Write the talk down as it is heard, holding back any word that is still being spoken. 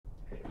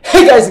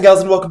Hey guys and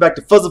gals, and welcome back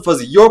to Fuzzlet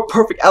Fuzzy, your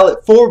perfect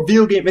outlet for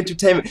video game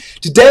entertainment.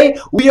 Today,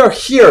 we are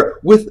here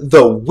with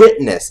The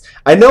Witness.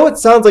 I know it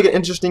sounds like an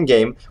interesting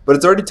game, but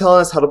it's already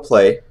telling us how to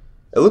play.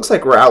 It looks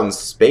like we're out in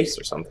space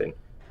or something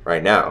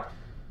right now.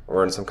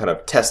 We're in some kind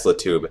of Tesla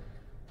tube.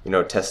 You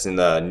know, testing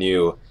the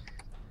new,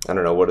 I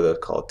don't know, what are they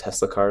called?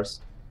 Tesla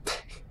cars?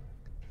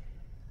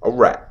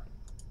 Alright.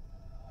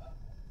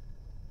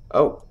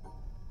 Oh.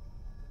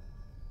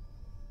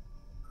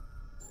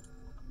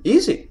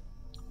 Easy.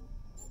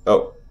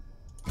 Oh.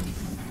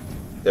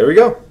 There we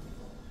go.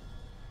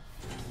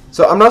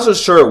 So I'm not so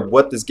sure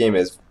what this game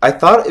is. I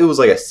thought it was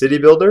like a city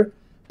builder,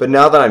 but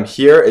now that I'm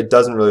here, it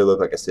doesn't really look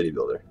like a city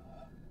builder.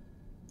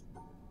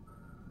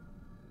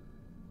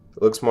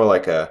 It looks more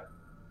like a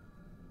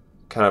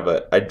kind of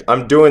a...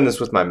 I'm doing this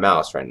with my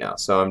mouse right now,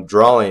 so I'm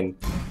drawing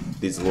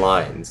these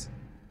lines.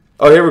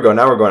 Oh, here we go.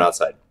 Now we're going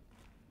outside.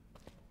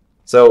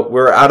 So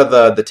we're out of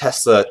the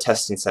Tesla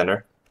testing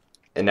center,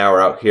 and now we're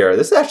out here.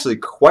 This is actually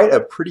quite a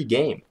pretty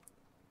game.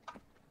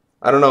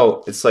 I don't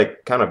know, it's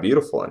like kind of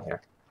beautiful in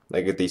here.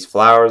 Like these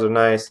flowers are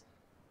nice.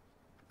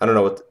 I don't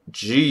know what,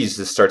 jeez,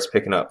 this starts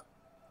picking up.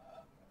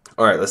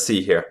 Alright, let's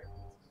see here.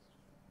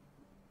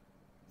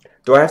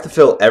 Do I have to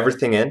fill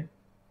everything in?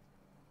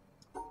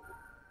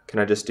 Can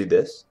I just do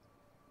this?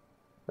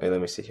 Wait, let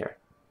me see here.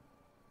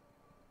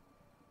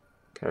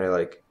 Can I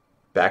like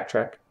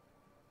backtrack?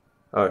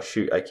 Oh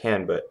shoot, I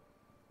can, but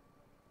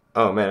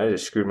oh man, I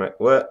just screwed my,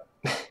 what?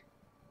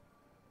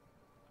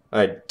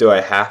 Alright, do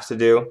I have to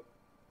do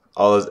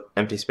all those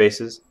empty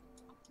spaces?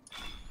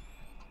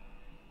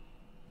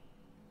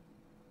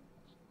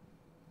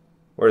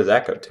 Where does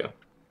that go to?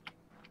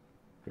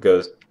 It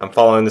goes, I'm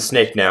following the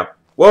snake now.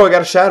 Whoa, I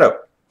got a shadow.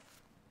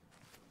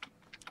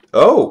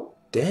 Oh,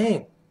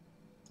 dang.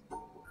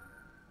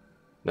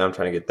 Now I'm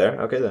trying to get there.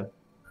 Okay, then.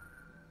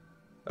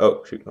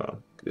 Oh, shoot, hold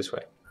on. This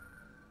way.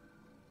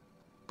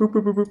 Boop,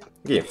 boop, boop, boop. I'm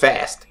getting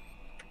fast.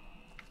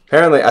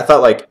 Apparently, I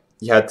thought, like,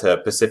 you had to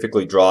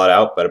specifically draw it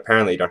out, but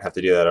apparently you don't have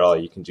to do that at all.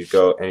 You can just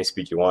go any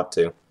speed you want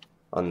to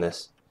on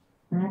this.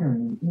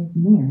 Battery is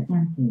near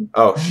empty.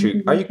 Oh,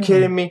 shoot. Are you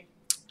kidding me?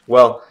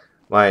 Well,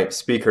 my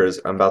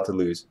speakers, I'm about to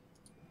lose.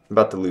 I'm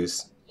about to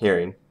lose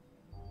hearing.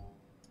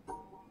 It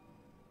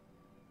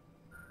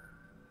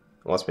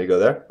wants me to go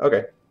there?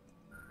 Okay.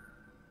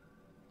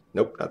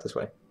 Nope, not this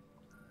way.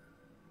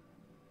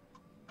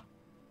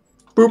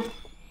 Boop.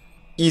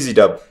 Easy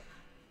dub.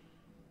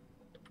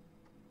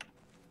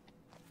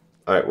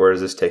 Alright, where does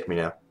this take me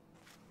now?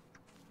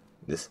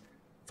 This.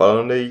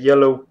 Following the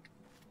yellow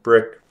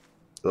brick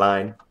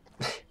line.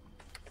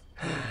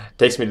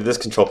 Takes me to this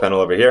control panel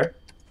over here.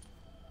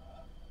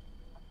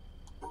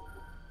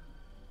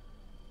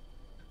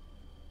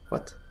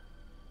 What?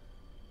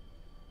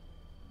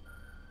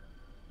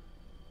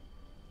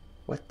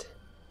 What?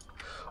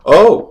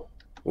 Oh!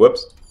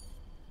 Whoops.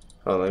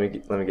 Oh, let me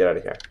get out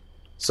of here.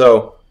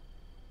 So,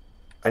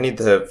 I need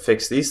to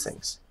fix these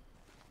things.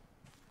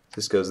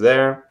 This goes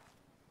there,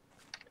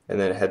 and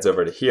then it heads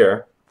over to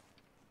here,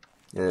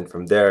 and then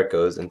from there it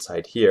goes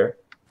inside here.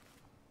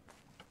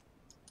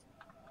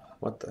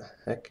 What the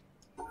heck?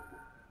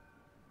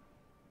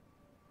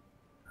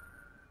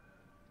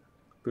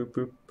 Boop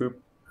boop boop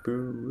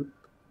boop.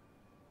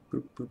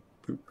 Boop, boop,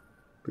 boop,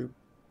 boop,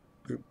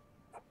 boop.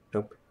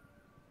 Nope.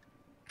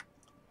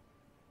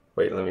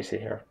 Wait, let me see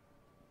here.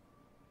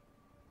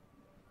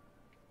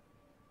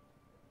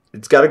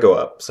 It's got to go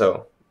up,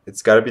 so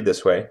it's got to be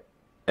this way.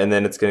 And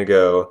then it's going to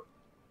go...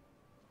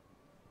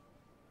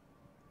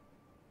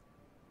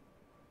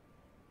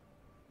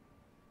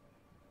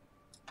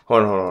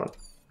 Hold on.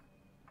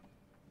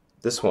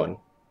 This one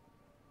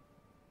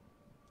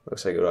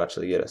looks like it will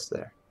actually get us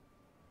there.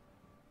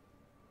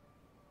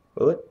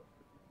 Will it?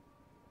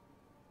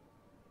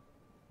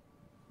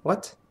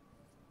 What?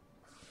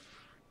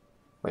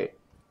 Wait.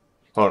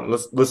 Hold on.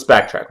 Let's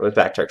backtrack. Let's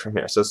backtrack from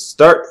here. So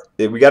start.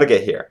 We got to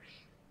get here.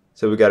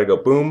 So we got to go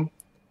boom,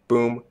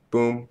 boom,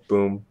 boom,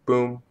 boom,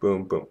 boom,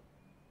 boom, boom.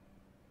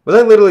 Was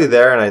I literally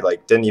there and I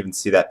like didn't even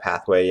see that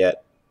pathway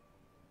yet?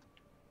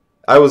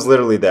 I was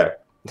literally there.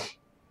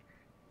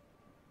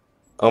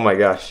 Oh my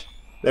gosh.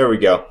 There we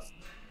go.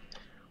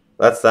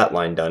 That's that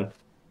line done.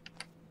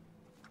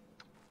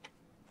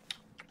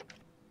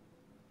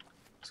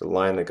 It's a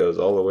line that goes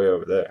all the way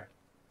over there.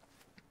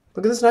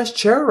 Look at this nice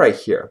chair right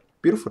here.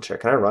 Beautiful chair.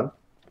 Can I run?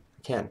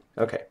 I can.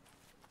 Okay.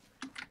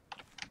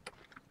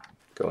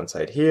 Go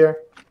inside here.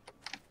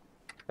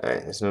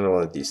 Alright, there's another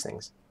one of these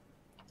things.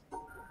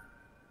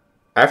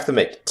 I have to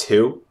make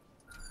two?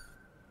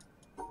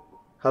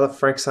 How the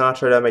Frank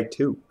Sinatra did I make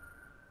two?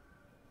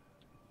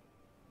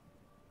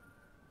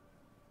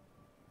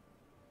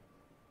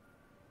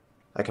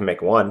 I can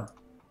make one.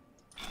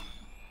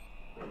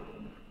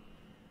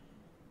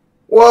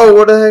 Whoa,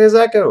 where the heck does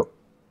that go?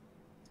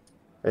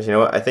 Actually, you know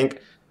what? I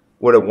think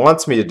what it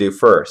wants me to do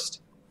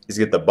first is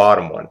get the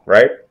bottom one,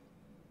 right?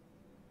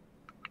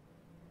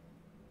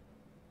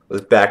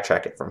 Let's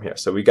backtrack it from here.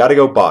 So we got to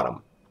go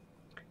bottom.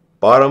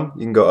 Bottom,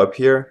 you can go up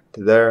here,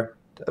 to there,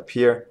 to up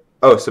here.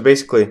 Oh, so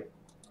basically,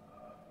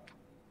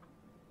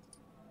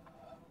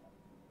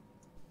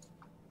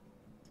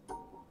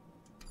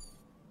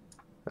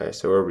 Alright,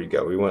 so where we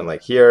go? We went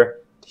like here,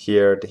 to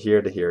here, to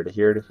here, to here, to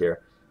here, to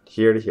here, to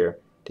here, to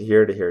here, to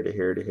here, to here, to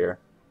here, to here,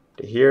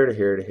 to here, to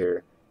here, to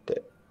here,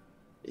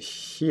 to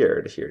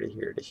here, to here, to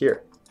here, to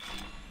here.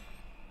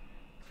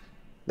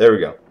 There we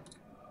go.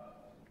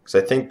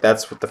 Because I think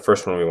that's what the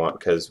first one we want,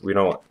 because we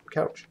don't want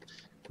couch.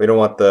 We don't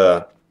want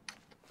the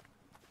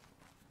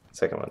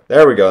second one.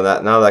 There we go.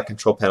 Now that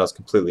control panel is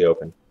completely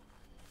open.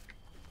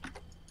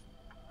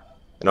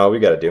 And all we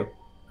gotta do,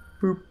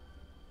 boop,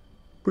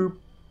 boop,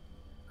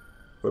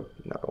 whoop.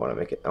 No, I want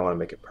to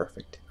make it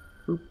perfect.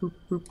 Boop, boop,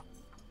 boop.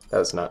 That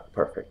was not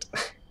perfect.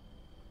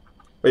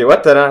 Wait,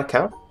 what? Did that not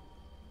count?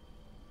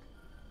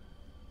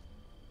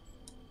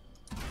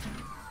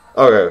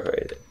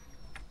 Okay.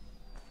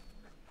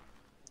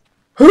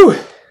 Whew!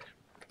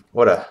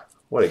 What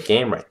a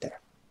game right there.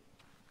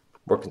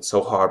 Working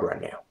so hard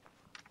right now.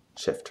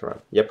 Shift to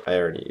run. Yep, I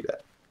already knew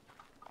that.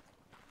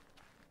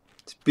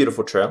 It's a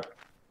beautiful trail.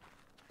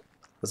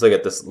 Let's look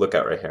at this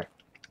lookout right here.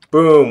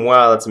 Boom!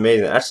 Wow, that's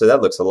amazing. Actually,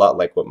 that looks a lot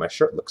like what my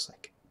shirt looks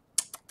like.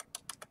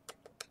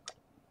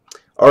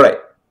 Alright.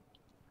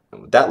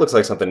 That looks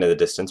like something in the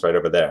distance right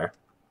over there.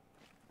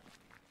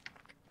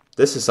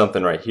 This is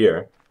something right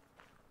here.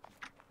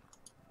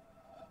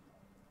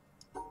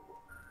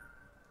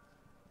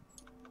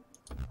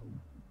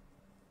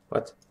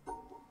 What?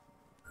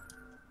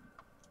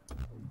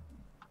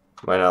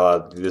 Am I not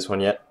allowed to do this one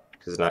yet?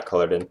 Because it's not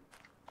colored in.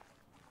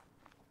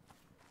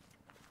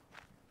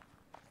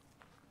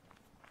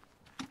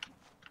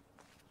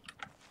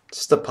 It's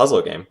just a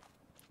puzzle game.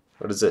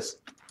 What is this?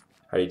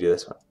 How do you do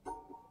this one?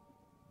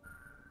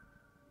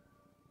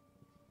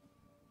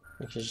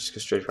 Can you just go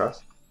straight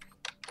across?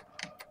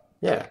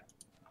 Yeah.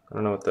 I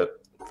don't know what the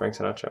Frank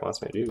Sinatra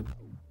wants me to do.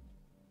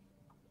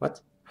 What?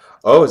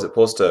 Oh, is it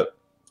supposed to...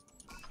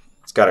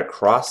 It's got to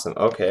cross them.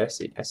 Okay, I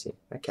see.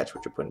 I catch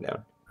what you're putting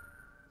down.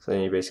 So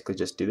then you basically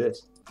just do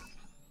this.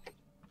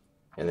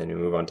 And then you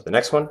move on to the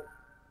next one.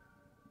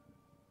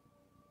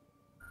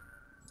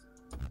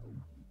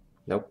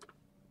 Nope.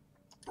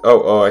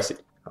 Oh, I see.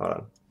 Hold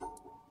on.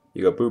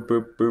 You go boop,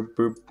 boop, boop,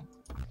 boop.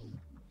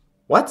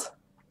 What?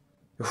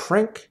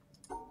 Frank?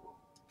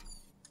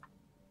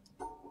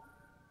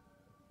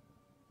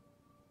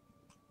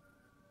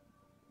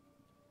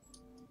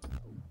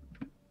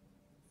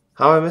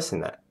 How am I missing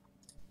that?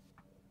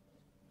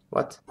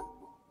 What?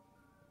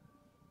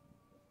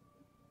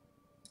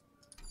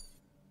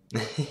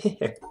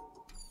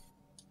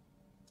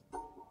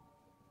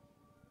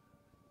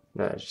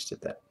 No, I just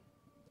did that.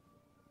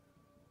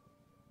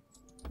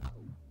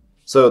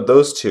 So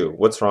those two,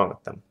 what's wrong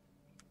with them?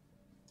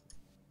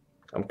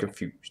 I'm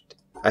confused.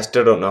 I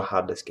still don't know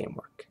how this game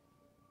works.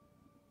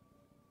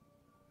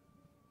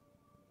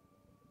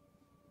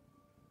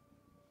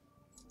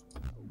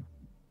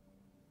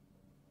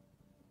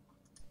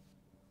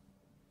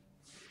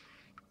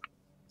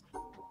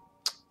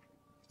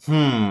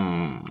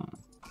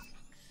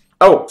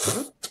 Oh!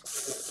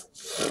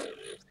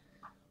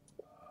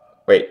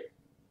 Wait.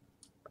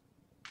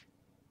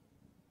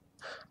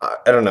 I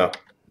don't know.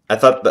 I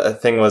thought the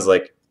thing was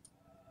like...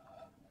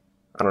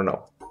 I don't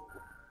know.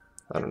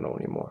 I don't know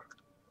anymore.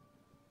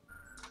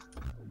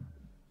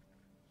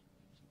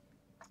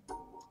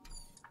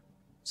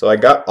 So I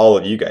got all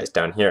of you guys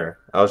down here.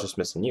 I was just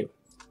missing you.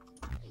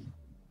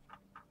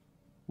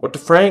 What the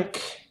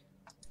Frank?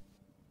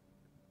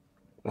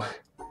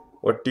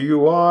 What do you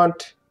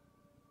want?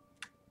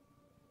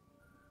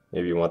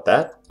 Maybe you want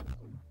that?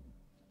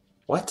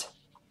 What?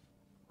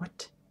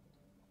 What?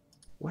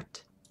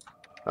 What?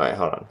 Alright,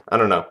 hold on. I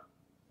don't know.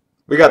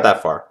 We got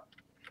that far.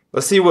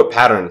 Let's see what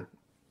pattern.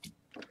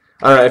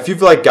 I don't know. If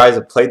you've like guys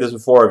have played this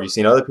before, have you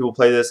seen other people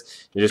play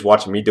this? You're just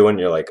watching me doing.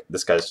 You're like,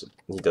 this guy's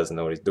he doesn't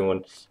know what he's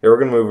doing. Here, we're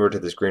gonna move over to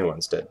this green one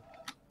instead.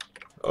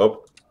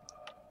 Oh.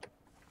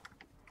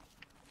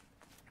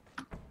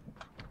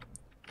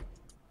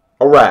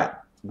 Alright,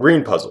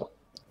 green puzzle.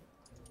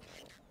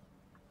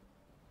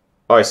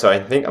 Alright, so I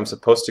think I'm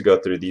supposed to go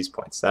through these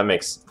points. That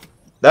makes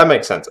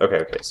sense.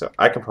 Okay, so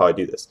I can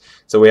probably do this.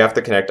 So we have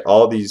to connect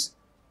all these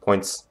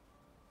points.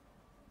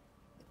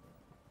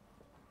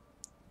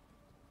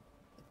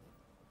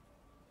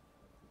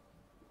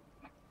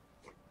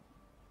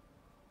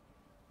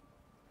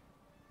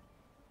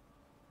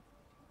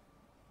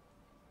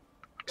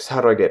 So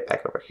how do I get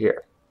back over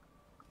here?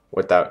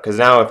 Without, because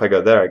now if I go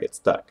there, I get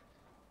stuck.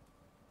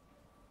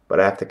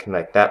 But I have to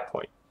connect that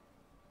point.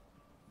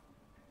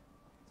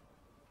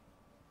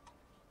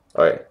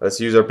 Alright, let's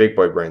use our big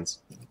boy brains.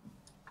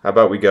 How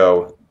about we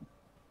go...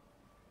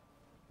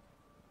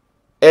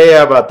 Hey,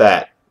 how about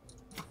that?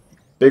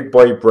 Big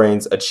boy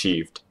brains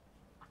achieved.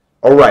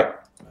 Alright.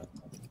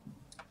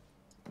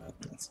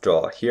 Let's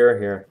draw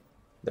here,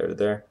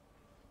 there.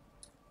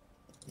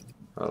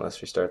 Oh,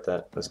 let's restart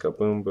that. Let's go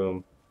boom,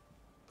 boom,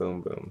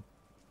 boom, boom.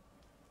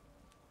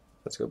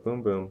 Let's go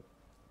boom, boom.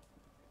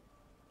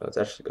 No, let's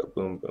actually go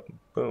boom, boom,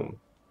 boom.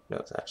 No,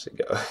 let's actually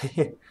go...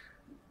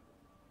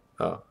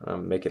 Oh,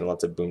 I'm making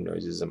lots of boom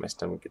noises and my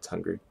stomach gets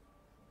hungry.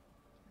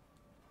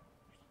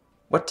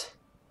 What?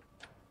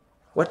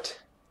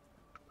 What?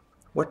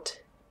 What?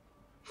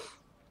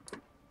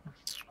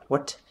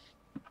 What?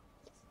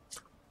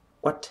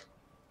 What?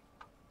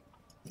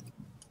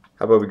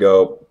 How about we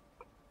go...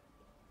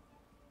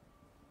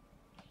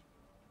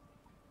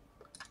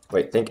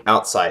 Wait, think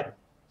outside.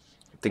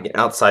 Thinking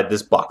outside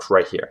this box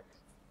right here.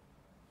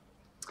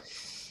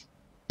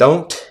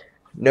 Don't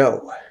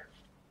know.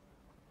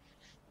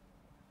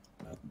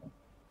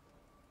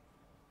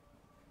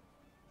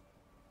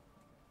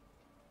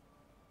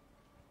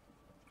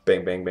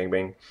 Bang, bang, bang,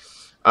 bang.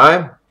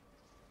 I'm...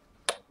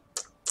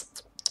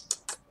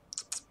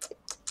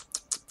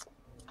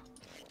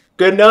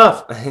 Good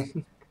enough.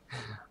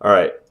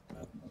 Alright.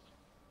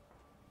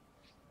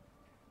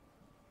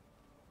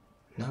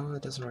 No,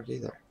 it doesn't work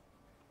either.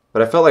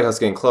 But I felt like I was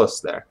getting close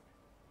there.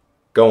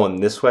 Going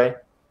this way.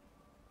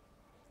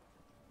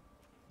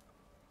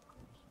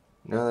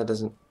 No, that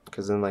doesn't,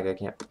 because then like I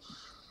can't.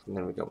 And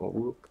then we go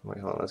whoop. Wait,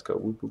 hold on, let's go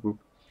whoop whoop whoop.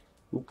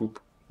 Whoop whoop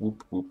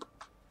whoop whoop.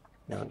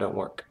 No, it don't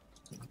work.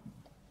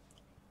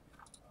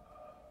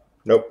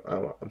 Nope,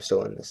 I'm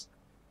still in this.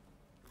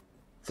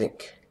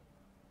 Think.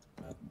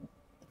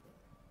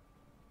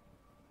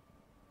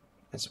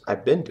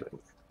 I've been doing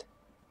that.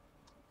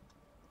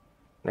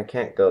 And I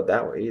can't go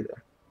that way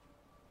either.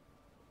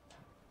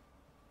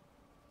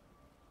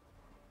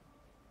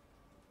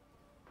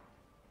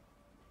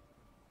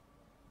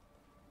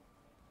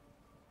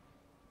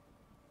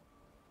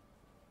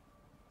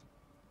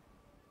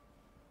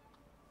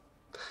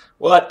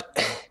 What?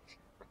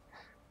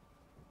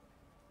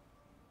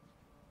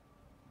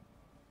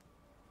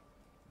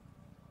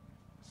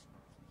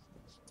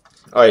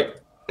 All right,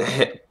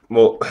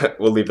 we'll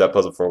leave that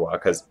puzzle for a while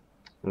because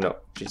no,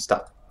 geez,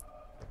 stop.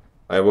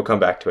 All right, we'll come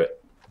back to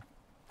it.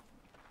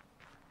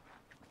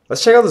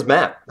 Let's check out this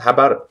map. How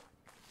about it,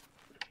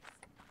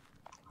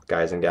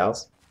 guys and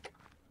gals?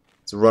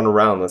 Let's run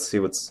around. Let's see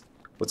what's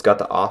got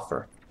to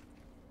offer.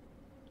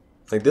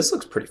 Like this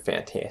looks pretty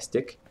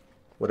fantastic.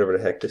 Whatever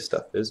the heck this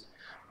stuff is.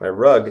 My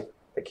rug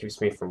that keeps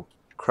me from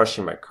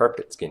crushing my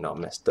carpets getting all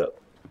messed up.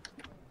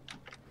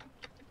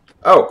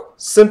 Oh,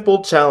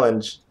 simple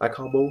challenge. I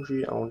call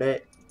bullshit on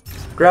that.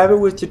 Grab it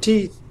with your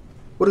teeth.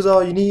 What is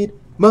all you need?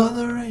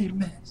 Mother ain't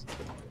mess.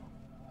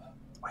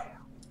 Wow.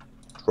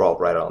 Draw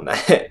right on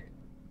that.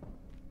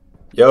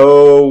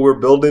 Yo, we're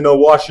building a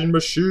washing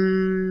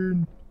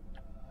machine.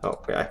 Oh,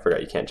 yeah, I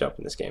forgot you can't jump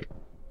in this game.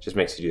 Just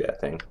makes you do that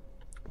thing.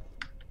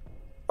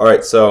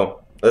 Alright,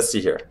 so let's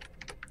see here.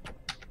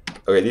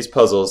 Okay, these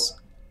puzzles.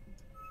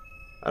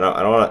 I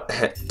don't want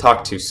to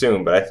talk too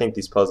soon, but I think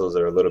these puzzles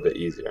are a little bit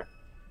easier.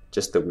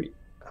 Just the wheat.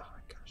 Oh my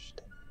gosh.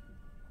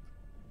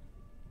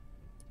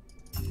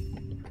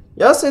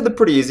 Yeah, I'll say they're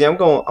pretty easy. I'm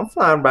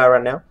flying by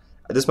right now.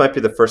 This might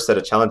be the first set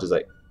of challenges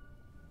I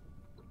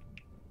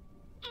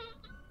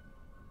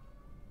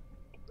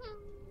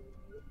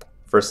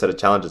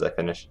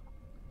finish.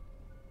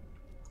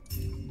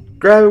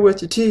 Grab it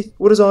with your teeth.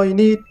 What is all you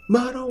need?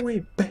 Motto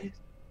ain't bad.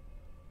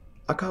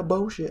 I call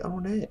bullshit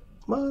on that.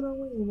 Motto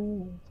ain't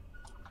bad.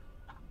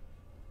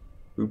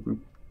 Boop boop.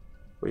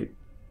 Wait.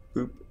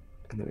 Boop.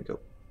 And then we go.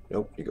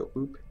 Nope. You go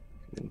boop.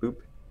 And then boop.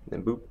 And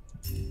then boop.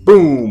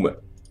 Boom!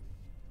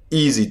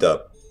 Easy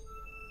dub.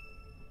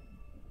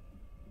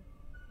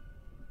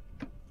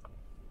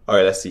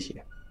 Alright, let's see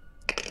here.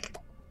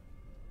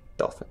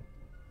 Dolphin.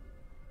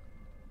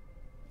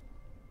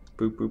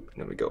 Boop boop.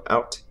 And then we go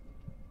out.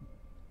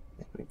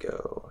 And we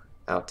go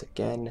out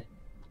again.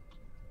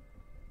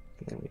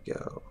 And then we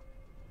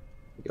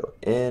go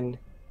in.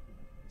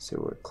 So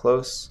we're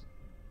close.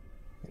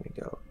 And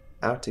we go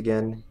out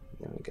again. And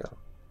then we go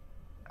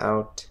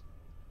out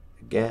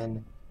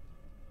again.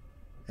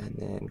 And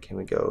then can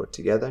we go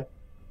together?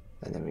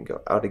 And then we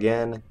go out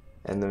again.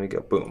 And then we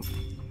go boom.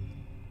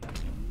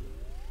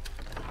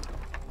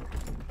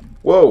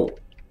 Whoa!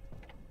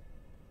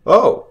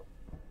 Oh!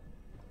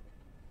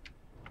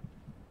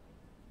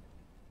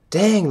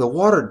 Dang, the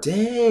water,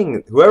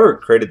 dang! Whoever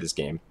created this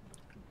game.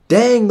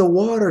 Dang, the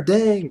water,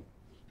 dang!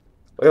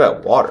 Look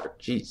at that water.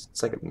 Jeez,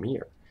 it's like a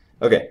mirror.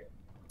 Okay.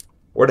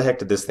 Where the heck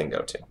did this thing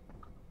go to?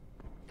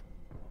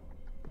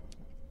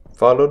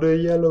 Follow the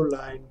yellow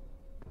line.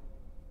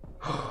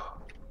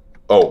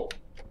 Oh.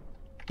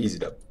 Easy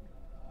dub.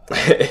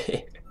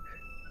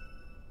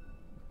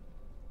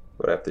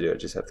 What I have to do, I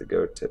just have to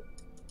go to...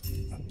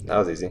 That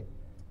was easy.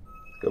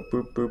 Go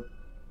boop boop.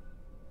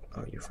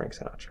 Oh, you're Frank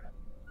Sinatra.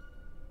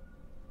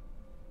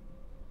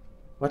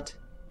 What?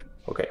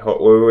 Okay,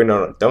 wait,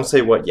 no, don't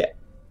say what yet.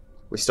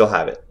 We still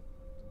have it.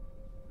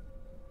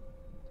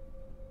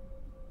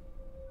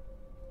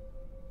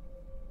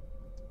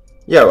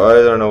 Yeah, well, I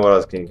don't know what I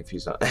was getting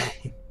confused on.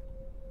 Alright,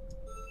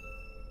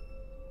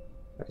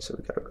 so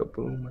we gotta go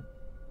boom.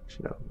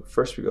 Actually, no,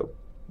 first we go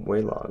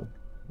way long,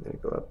 and then we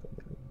go up, and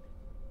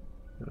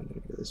then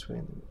we go this way,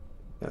 and then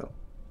no.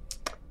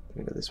 Then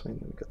we go this way,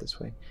 and then we go this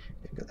way,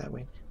 then we go that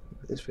way, we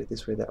go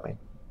this way, that way.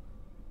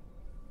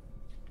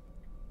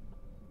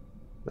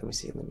 Let me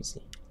see, let me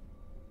see.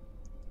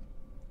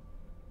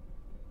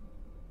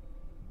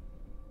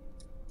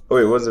 Oh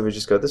wait, what if we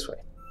just go this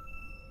way?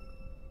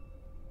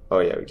 Oh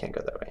yeah, we can't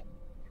go that way.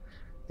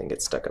 Then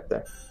get stuck up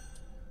there.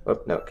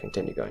 Oh no,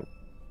 continue going.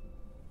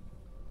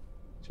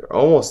 You're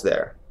almost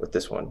there with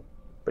this one,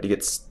 but he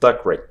gets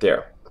stuck right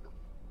there.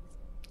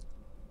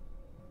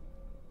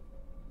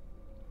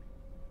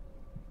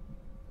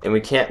 And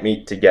we can't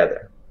meet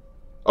together.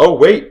 Oh,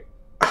 wait!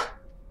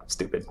 I'm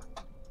stupid.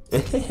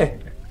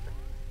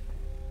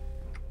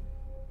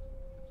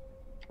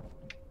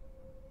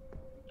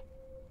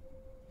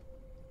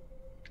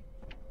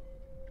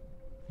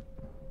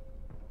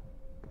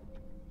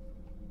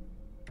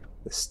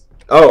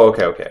 Oh,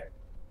 okay, okay.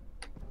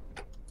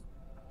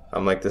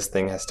 I'm like, this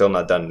thing has still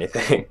not done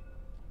anything.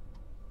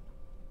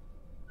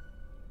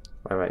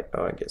 Why am I?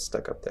 Oh, I get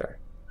stuck up there.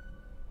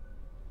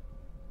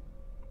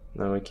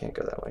 No, we can't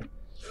go that way.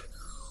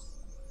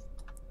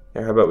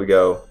 Here, how about we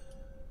go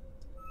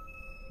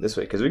this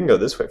way? Because we can go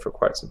this way for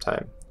quite some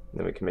time. And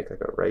then we can make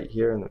like a right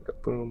here, and then go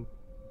boom.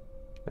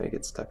 And we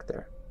get stuck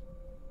there.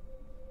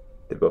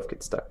 They both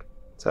get stuck.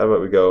 So how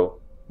about we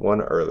go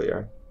one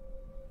earlier.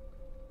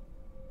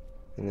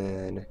 And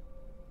then...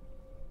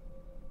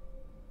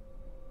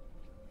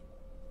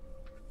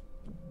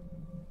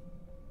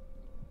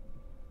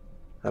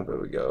 how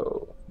about we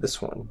go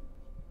this one?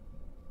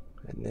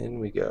 And then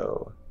we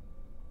go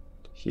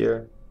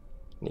here.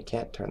 And you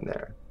can't turn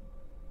there.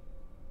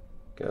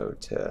 Go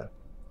to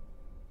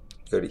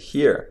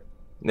here,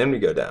 and then we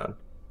go down,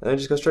 and then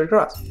just go straight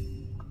across.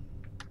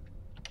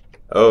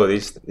 Oh,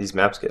 these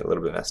maps get a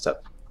little bit messed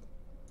up.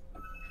 Oh,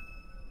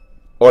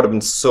 it would have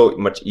been so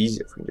much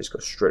easier if we can just go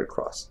straight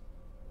across.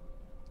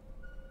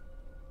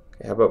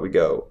 Okay, how about we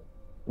go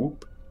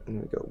whoop, and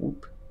then we go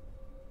whoop,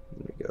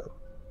 and then we go.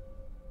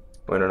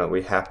 Wait, no,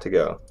 we have to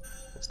go.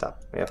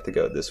 Stop. We have to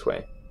go this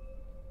way.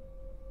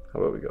 How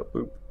about we go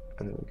boop,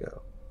 and then we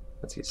go.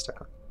 Let's get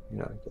stuck on. You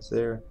know, it goes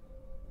there.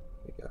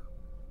 We go.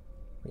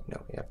 Wait,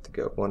 no, we have to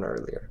go one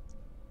earlier.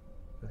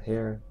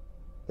 Here,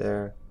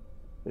 there,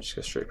 and just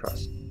go straight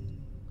across.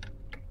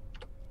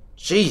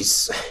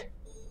 Jeez!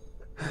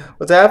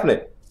 What's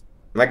happening?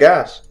 My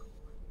gosh.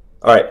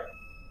 Alright.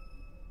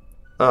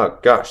 Oh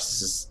gosh,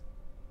 this is...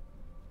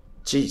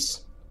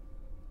 jeez.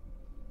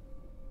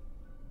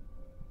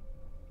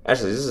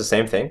 Actually, this is the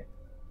same thing.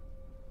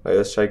 Wait,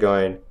 let's try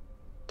going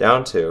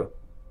down 2,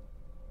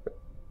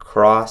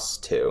 across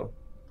 2,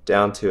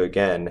 down 2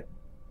 again,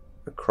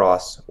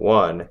 across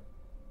 1,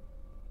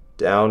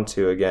 down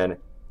 2 again,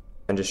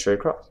 and just straight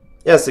across.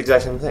 Yeah, it's the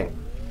exact same thing.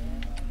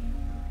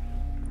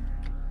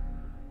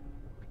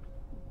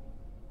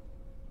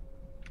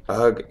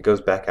 It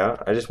goes back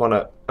out. I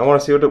want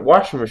to see what the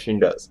washing machine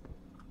does.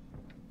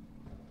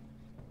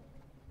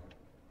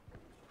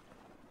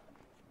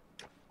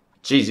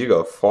 Jeez, you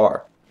go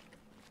far.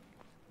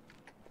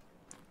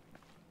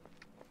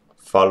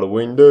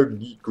 Following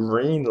the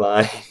green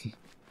line.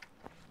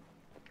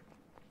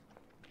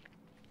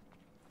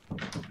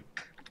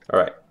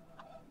 Alright.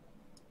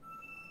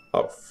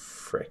 Oh,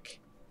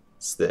 frick.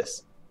 It's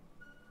this.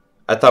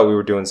 I thought we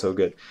were doing so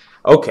good.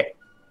 Okay.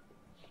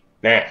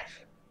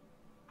 Math.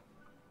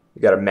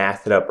 We gotta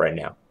math it up right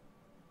now.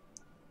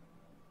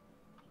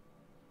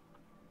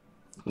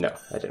 No,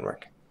 that didn't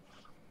work.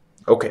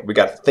 Okay, we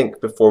gotta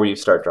think before we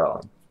start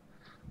drawing.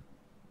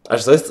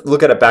 Actually, let's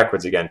look at it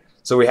backwards again.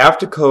 So we have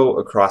to go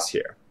across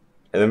here.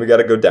 And then we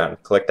gotta go down,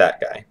 collect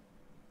that guy.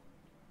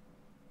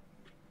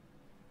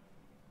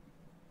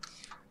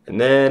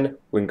 And then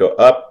we can go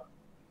up,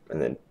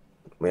 and then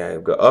we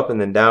go up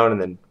and then down,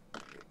 and then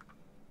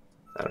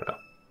I don't know.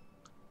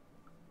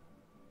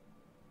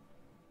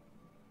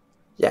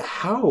 Yeah,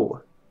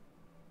 how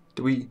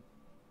do we...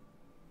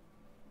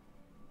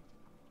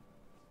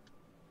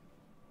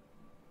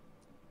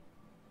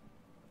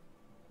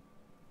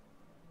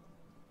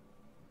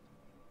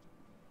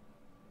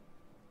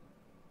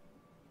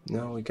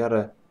 No, we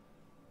gotta...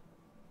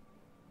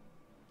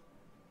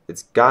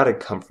 it's gotta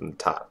come from the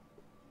top.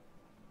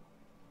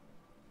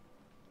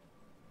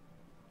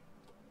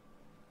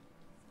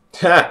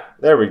 Ha!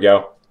 There we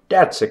go.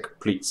 That's a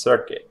complete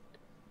circuit.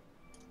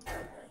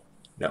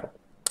 No.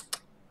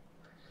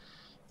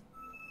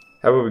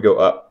 How about we go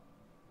up?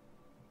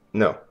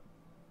 No.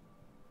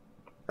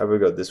 How about we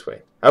go this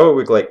way? How about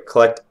we like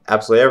collect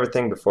absolutely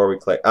everything before we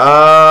collect?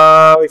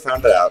 Ah, we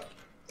found it out.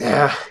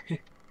 Yeah.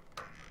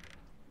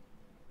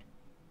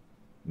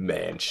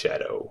 Man,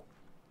 shadow.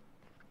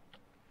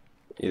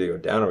 Either go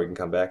down or we can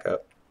come back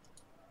up.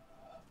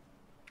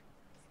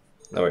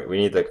 No wait, we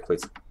need to complete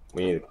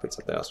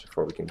something else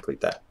before we complete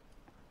that.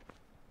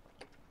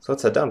 So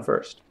let's head down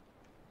first.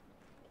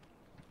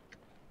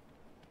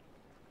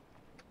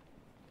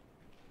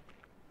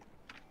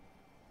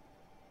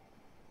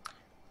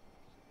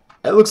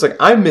 It looks like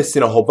I'm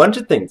missing a whole bunch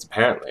of things,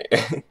 apparently.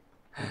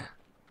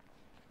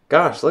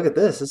 Gosh, look at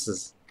this. This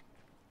is...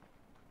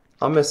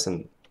 I'm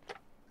missing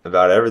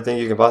about everything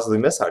you can possibly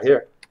miss out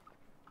here.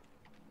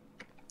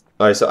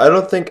 Alright, so I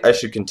don't think I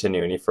should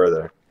continue any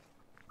further.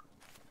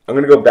 I'm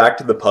going to go back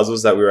to the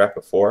puzzles that we were at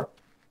before.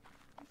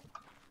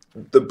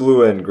 The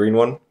blue and green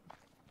one.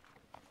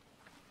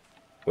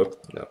 Whoop,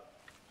 no.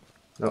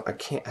 No, I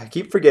can't. I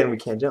keep forgetting we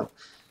can't jump.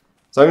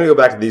 So I'm going to go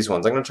back to these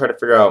ones. I'm going to try to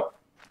figure out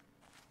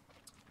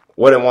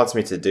what it wants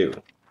me to do.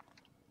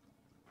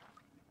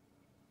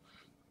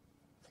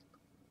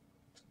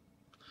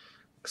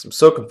 Because I'm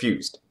so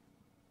confused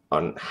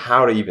on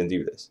how to even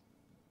do this.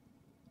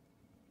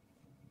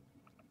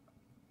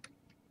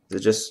 Is it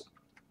just...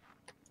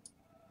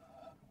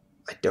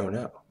 I don't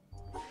know.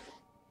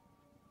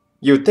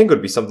 You would think it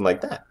would be something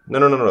like that. No,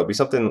 no, no, no. It would be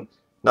something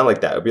not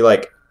like that. It would be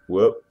like,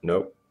 whoop,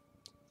 nope.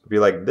 It would be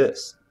like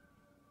this.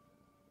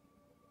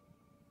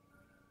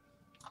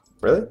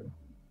 Really?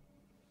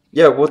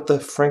 Yeah, what the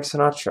Frank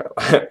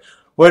Sinatra?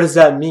 What does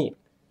that mean?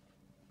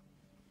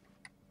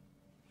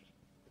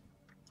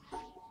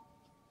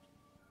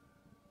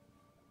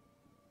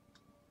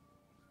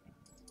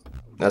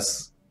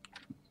 That's...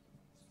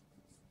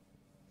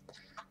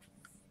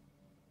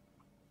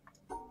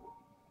 Am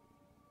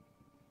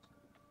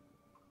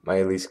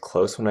I at least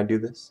close when I do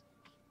this?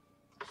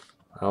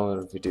 I don't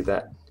know if we do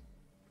that.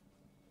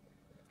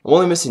 I'm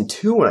only missing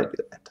 2 when I do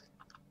that.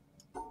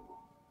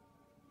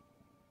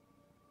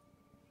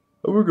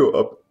 I'm gonna go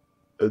up,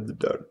 and then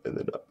down, and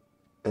then up.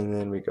 And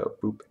then we go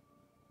boop.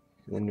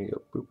 And then we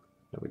go boop.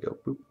 And we go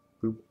boop,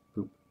 boop,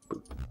 boop,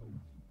 boop.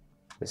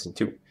 Missing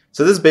 2.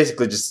 So this is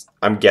basically just,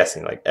 I'm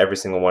guessing, like every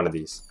single one of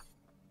these.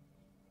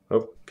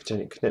 Oh,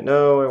 continue.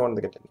 No, I wanted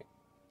to continue.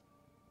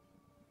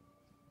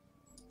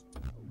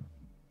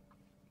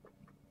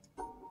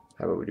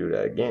 How about we do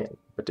that again?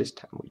 But this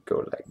time we go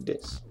like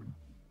this.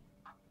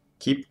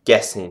 Keep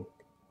guessing.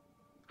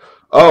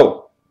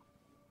 Oh!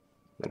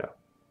 No.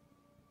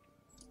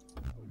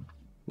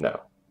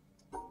 No.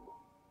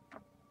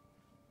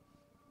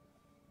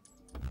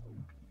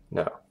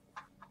 No.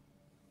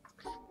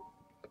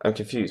 I'm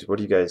confused. What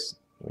do you guys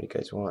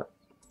want?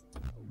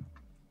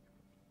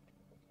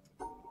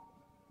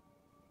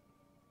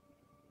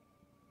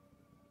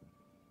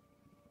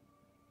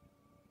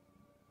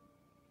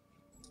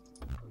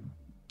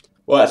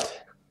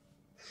 What?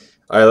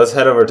 Alright, let's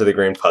head over to the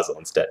green puzzle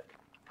instead.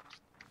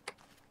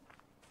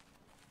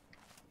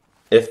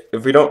 If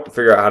we don't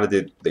figure out how to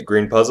do the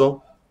green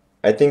puzzle,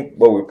 I think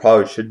what we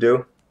probably should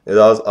do is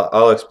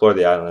I'll explore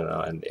the island and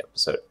I'll end the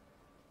episode.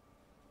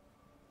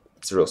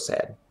 It's real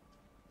sad.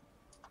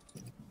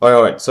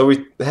 Alright, so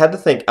we had to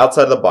think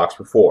outside the box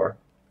before.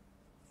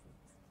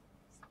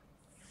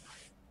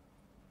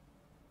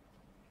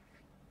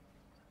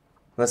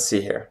 Let's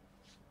see here.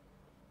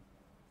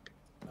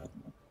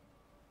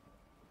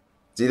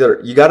 It's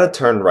either you gotta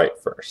turn right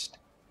first.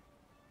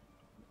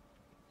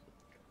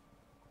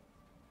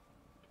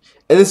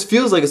 And this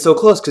feels like it's so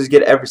close because you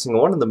get every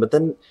single one of them, but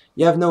then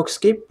you have no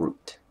escape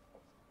route.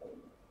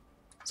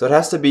 So it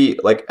has to be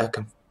like a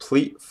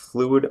complete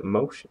fluid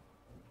motion.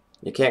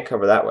 You can't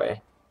cover that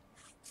way.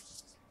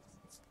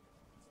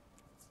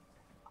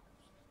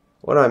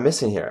 What am I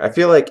missing here? I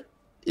feel like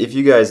if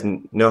you guys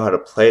know how to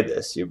play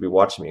this, you'd be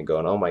watching me and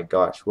going, oh my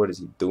gosh, what is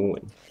he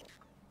doing?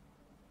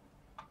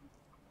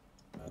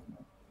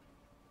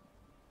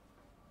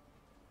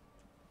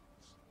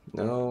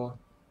 No,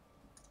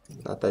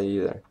 not that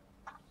either.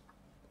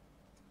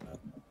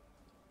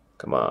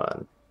 Come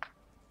on.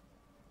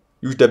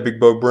 Use that big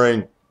boy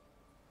brain.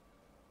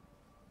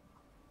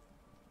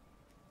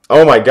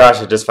 Oh my gosh,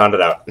 I just found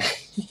it out.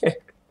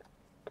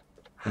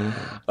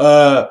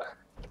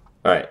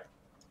 Alright.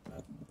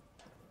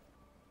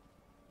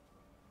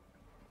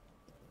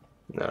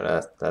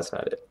 No, that's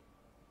not it.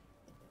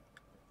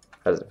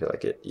 That doesn't feel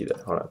like it either.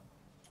 Hold on.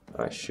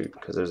 Oh, shoot,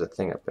 because there's a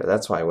thing up there.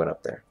 That's why I went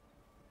up there.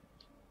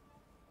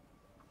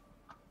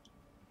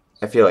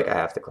 I feel like I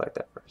have to collect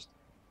that first.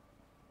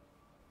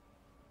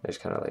 There's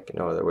kind of like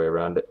no other way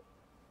around it.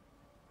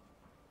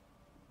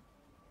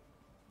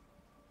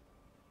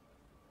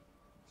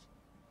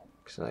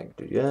 So I can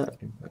do that,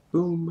 and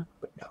boom,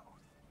 but no.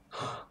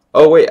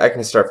 Oh wait, I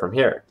can start from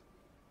here.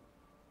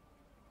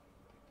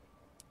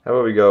 How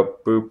about we go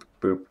boop,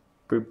 boop,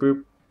 boop,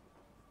 boop,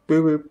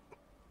 boop, boop.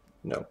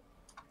 No.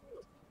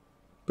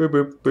 Boop,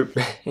 boop,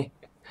 boop.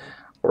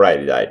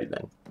 Righty-tighty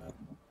then.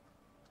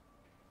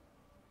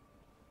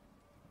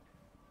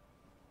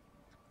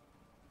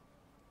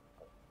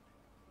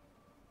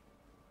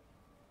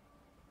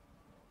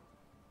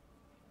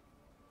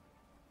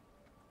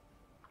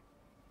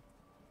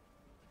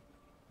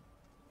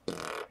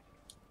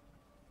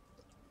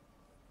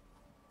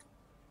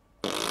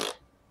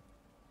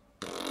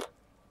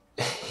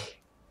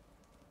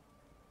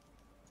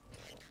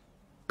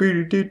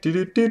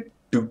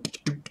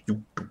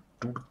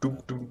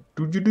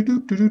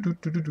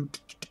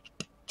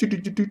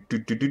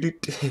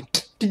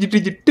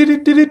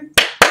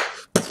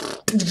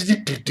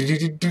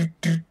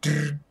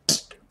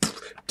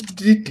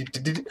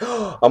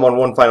 I'm on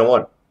one final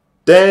one.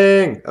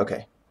 Dang!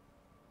 Okay.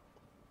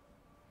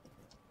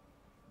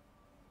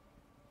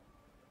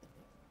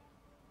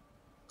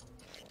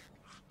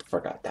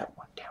 Forgot that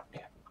one down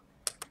there.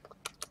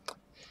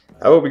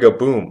 How about we go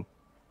boom?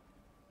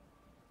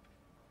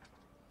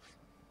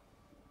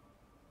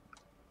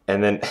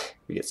 And then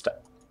we get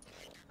stuck.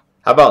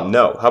 How about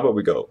no? How about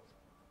we go?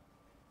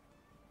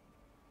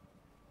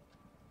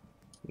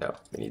 No,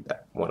 we need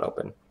that one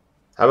open.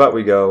 How about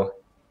we go?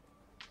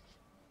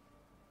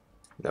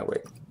 No,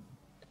 wait.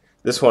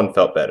 This one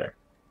felt better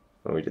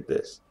when we did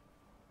this.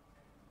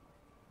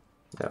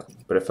 No,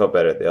 but it felt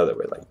better the other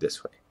way, like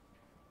this way.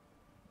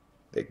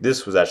 Like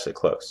this was actually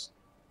close.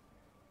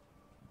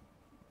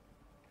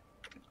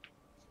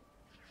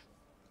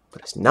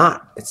 But it's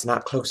not. It's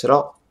not close at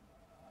all.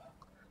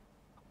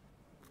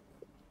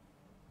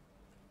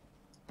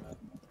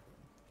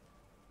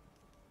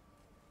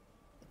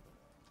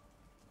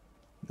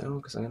 No,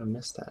 because I'm going to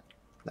miss that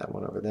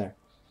one over there.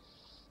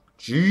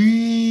 Jeez.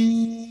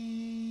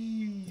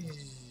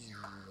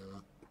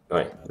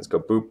 Alright, let's go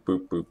boop,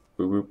 boop, boop,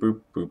 boop,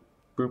 boop, boop,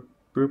 boop,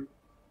 boop, boop.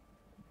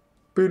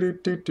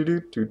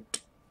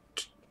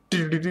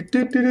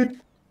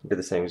 Did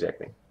the same exact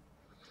thing.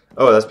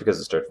 Oh, that's because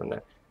it started from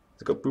there.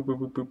 Let's go boop, boop,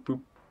 boop,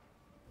 boop,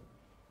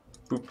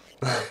 boop,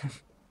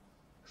 boop.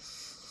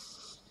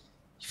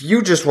 If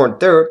you just weren't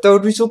there, that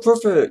would be so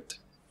perfect.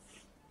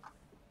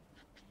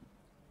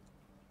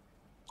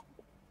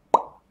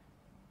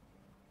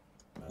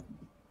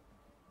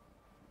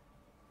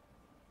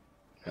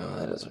 No,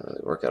 that doesn't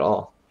really work at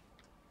all.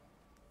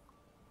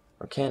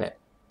 Or can it?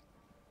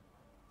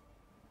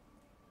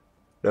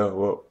 No,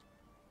 whoa.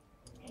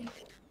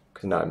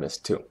 Because now I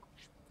missed two.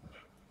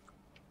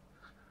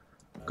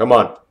 Come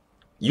on.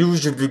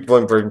 Use your big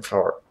boy brain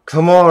power.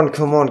 Come on,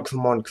 come on,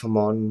 come on, come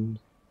on.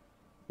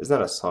 Isn't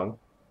that a song?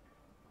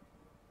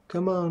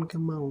 Come on,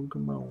 come on,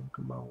 come on,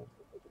 come on.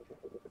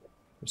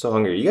 I'm so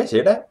hungry. You guys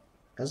hear that?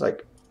 That's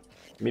like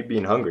me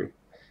being hungry.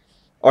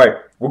 Alright,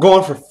 we're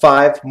going for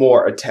 5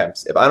 more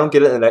attempts. If I don't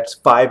get it in the next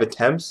 5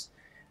 attempts,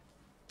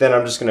 then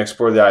I'm just going to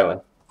explore the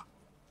island.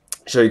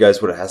 Show you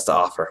guys what it has to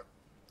offer.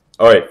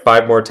 Alright,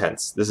 5 more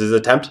attempts. This is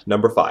attempt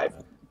number 5.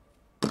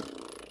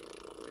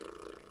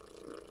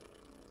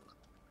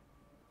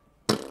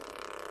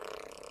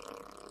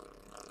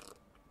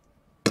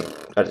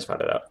 I just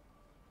found it out.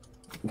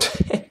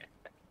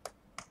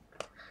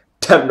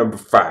 Attempt number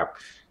 5.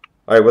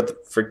 Alright, what the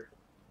frick?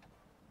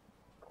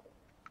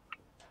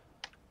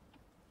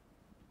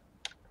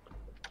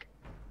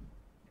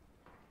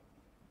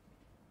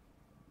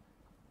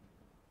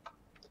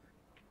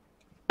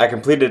 I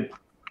completed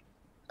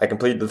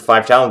the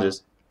 5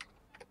 challenges.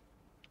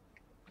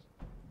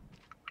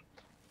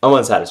 I'm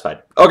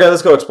unsatisfied. Okay,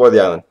 let's go explore the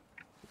island.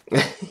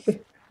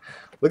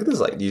 Look at this,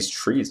 like these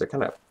trees. They're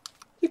kind of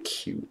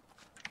cute.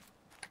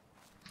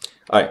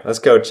 All right, let's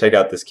go check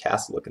out this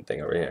castle-looking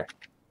thing over here.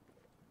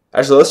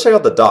 Actually, let's check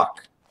out the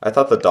dock. I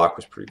thought the dock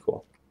was pretty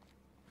cool.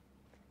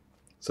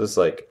 So it's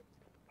like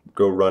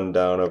go run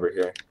down over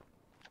here.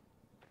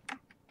 I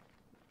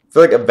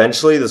feel like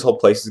eventually this whole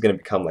place is gonna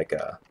become like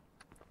a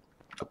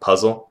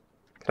puzzle.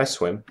 Can I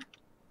swim?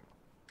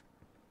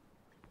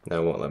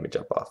 No, it won't let me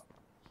jump off.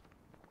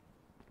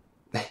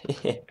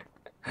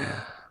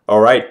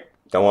 Alright,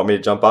 don't want me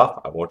to jump off?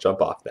 I won't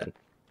jump off then.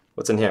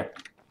 What's in here?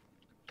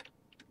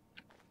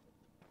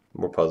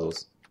 More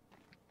puzzles.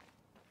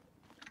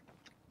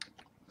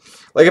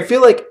 Like, I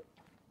feel like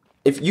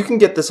if you can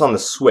get this on the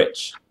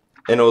Switch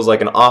and it was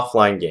like an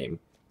offline game,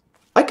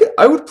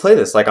 I would play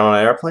this like on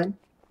an airplane,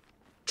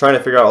 trying to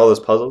figure out all those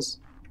puzzles.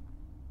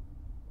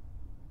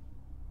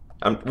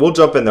 We'll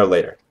jump in there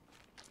later.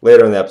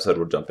 Later in the episode,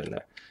 we'll jump in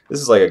there.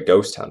 This is like a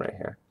ghost town right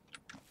here.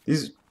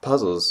 These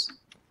puzzles.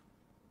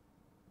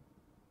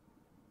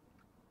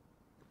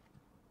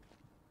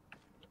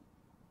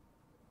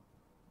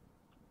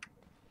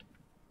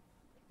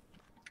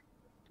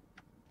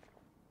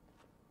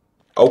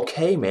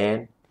 Okay,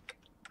 man.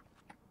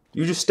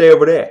 You just stay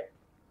over there,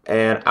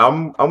 and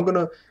I'm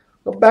gonna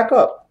go back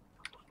up,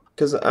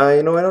 cause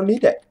I don't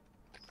need it.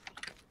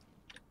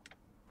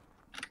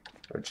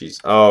 Oh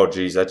jeez. Oh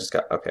jeez. I just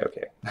got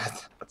okay.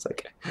 That's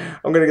okay.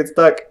 I'm gonna get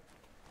stuck.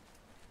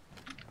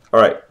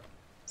 All right.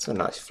 It's a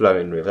nice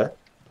flowing river.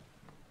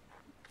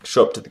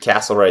 Show up to the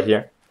castle right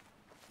here.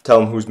 Tell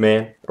them who's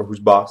man or who's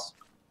boss.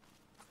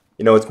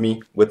 You know it's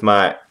me with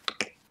my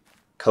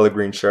color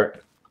green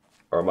shirt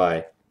or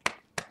my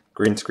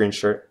green screen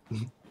shirt.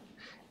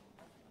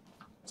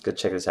 Let's go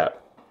check this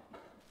out.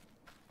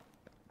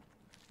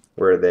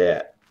 Where are they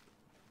at?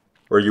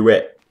 Where are you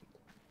at?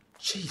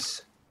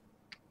 Jeez.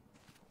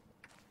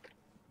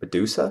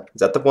 Medusa? Is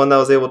that the one that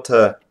was able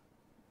to...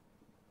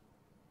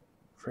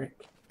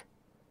 Frick.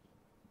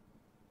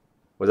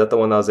 Was that the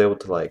one that was able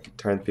to, like,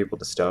 turn people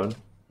to stone?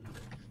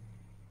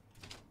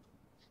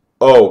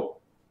 Oh.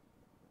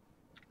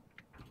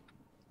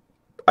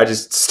 I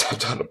just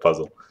stepped on a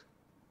puzzle.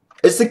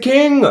 It's the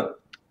king!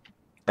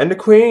 And the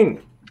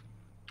queen!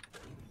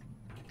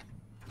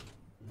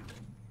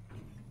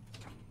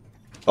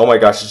 Oh my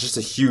gosh, it's just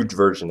a huge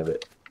version of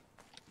it.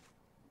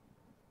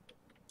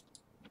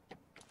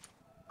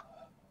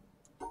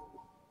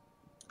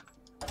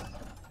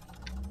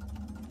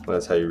 Well,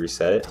 that's how you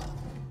reset it.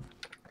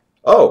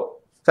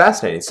 Oh,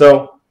 fascinating.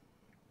 So,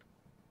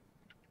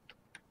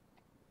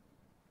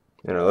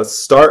 let's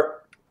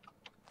start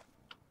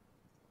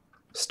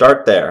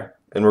there,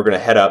 and we're gonna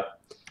head up,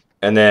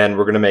 and then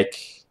we're gonna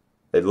make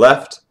a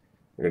left.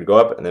 We're gonna go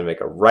up, and then make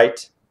a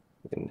right.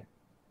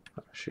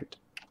 Oh, shoot.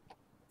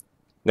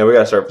 No, we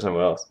gotta start for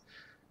somewhere else.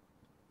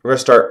 We're gonna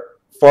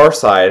start far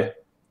side.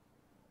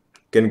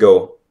 Gonna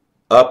go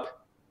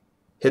up,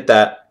 hit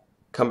that,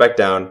 come back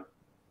down,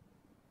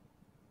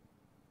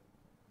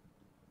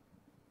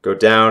 go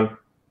down,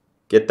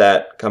 get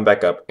that, come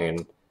back up,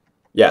 and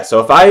yeah. So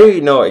if I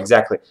know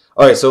exactly,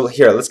 okay. So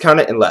here, let's count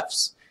it in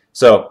lefts.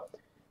 So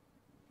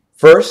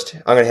first,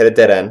 I'm gonna hit a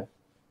dead end,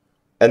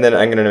 and then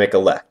I'm gonna make a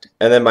left,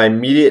 and then my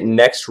immediate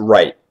next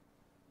right,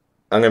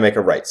 I'm gonna make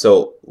a right.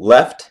 So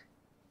left,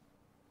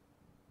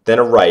 then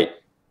a right,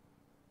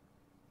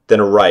 then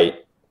a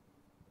right,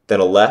 then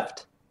a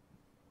left,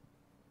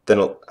 then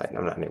a,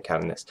 I'm not even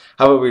counting this.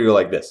 How about we go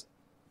like this?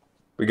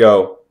 We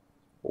go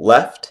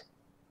left,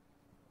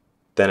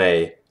 then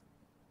a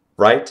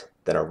right,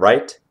 then a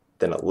right,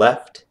 then a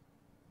left.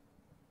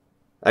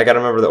 I gotta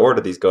remember the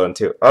order these go in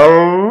too.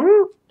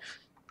 Oh,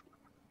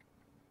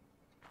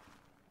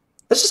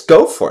 let's just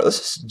go for it. Let's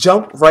just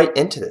jump right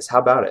into this. How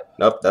about it?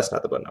 Nope, that's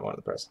not the button I wanted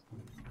to press.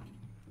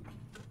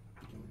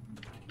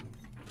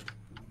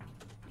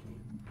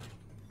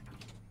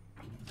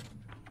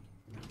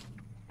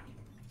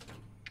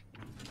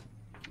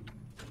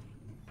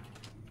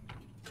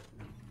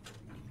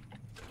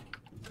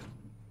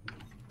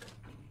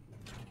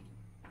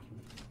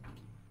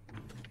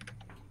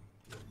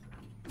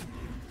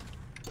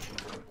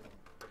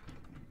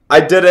 I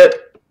did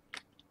it!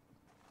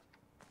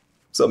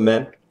 What's up,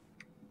 men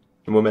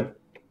and women?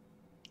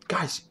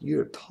 Guys,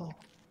 you're tall.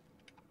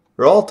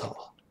 We're all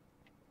tall.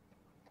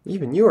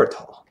 Even you are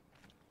tall.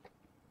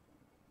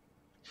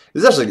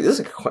 This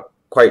is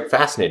quite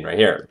fascinating right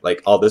here.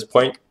 Like, all this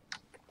point.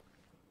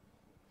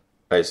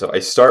 Alright, so I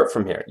start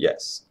from here.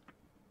 Yes.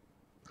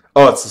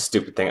 Oh, it's a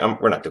stupid thing.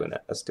 We're not doing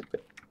that. That's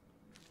stupid.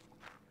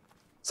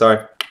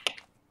 Sorry.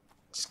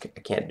 I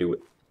can't do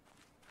it.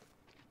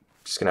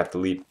 Just gonna have to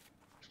leave.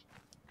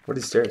 What are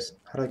these stairs?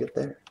 How do I get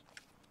there?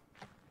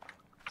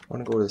 I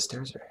want to go where the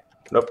stairs are.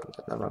 Nope,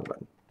 not wrong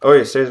button. Oh,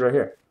 yeah, stairs right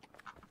here.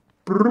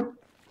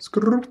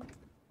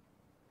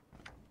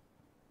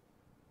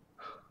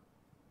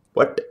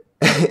 What?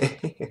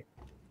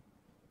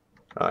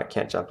 Oh, I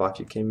can't jump off.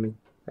 You kidding me?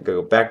 I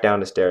gotta go back down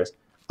the stairs,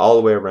 all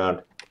the way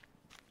around.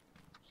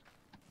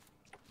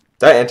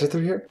 Did I enter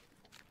through here?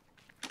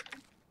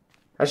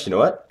 Actually, you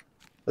know what?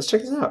 Let's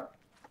check this out.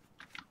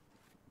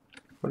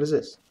 What is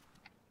this?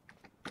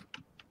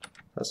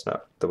 That's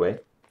not the way.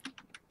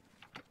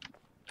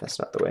 That's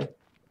not the way.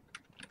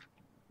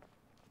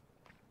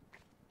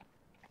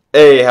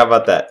 Hey, how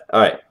about that?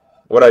 Alright,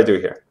 what do I do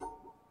here?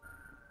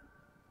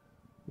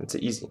 It's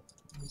easy.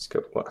 Let's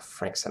go. What,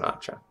 Frank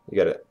Sinatra. You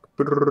gotta.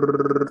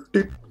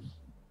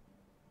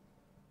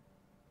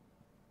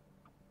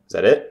 Is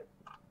that it?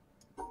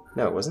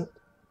 No, it wasn't.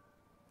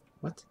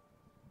 What?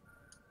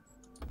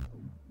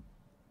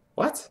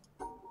 What?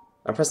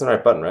 I'm pressing the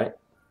right button, right?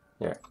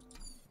 Here.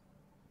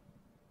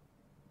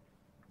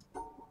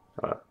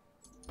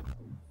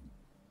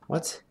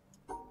 What?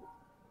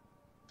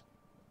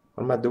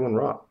 What am I doing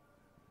wrong?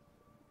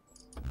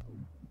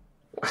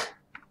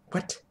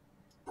 What?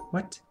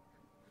 What?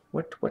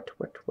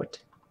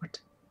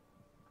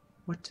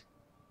 What?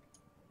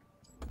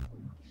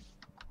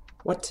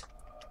 What?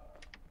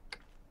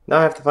 Now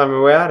I have to find my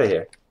way out of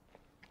here.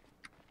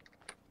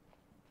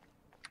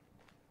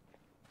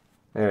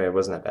 Anyway, it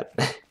wasn't that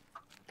bad.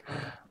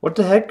 What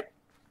the heck?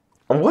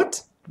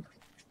 What?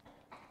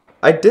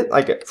 I did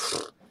like it.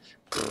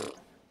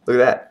 Look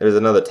at that. There's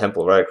another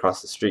temple right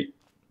across the street.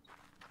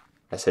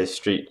 I say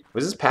street.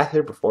 Was this path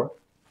here before?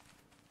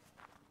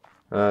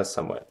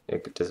 Somewhat.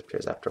 It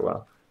disappears after a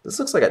while. This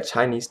looks like a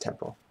Chinese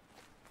temple.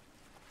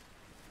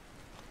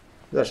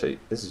 This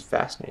is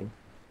fascinating.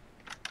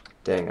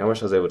 Dang, I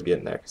wish I was able to get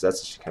in there, because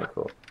that's actually kind of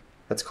cool.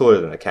 That's cooler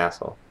than the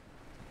castle.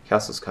 The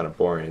castle's kind of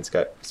boring. It's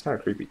kind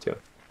of creepy too.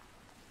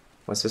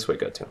 What's this way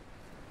go to?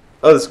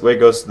 Oh, this way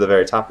goes to the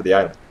very top of the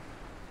island.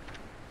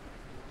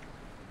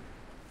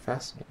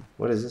 Fascinating.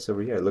 What is this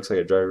over here? It looks like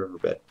a dry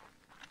riverbed.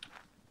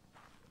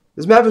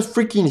 This map is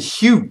freaking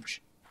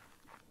huge.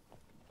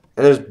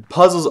 And there's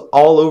puzzles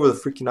all over the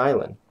freaking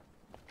island.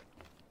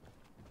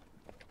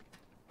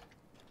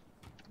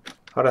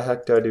 How the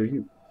heck do I do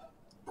you?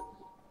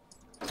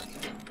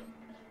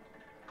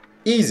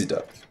 Easy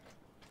dub.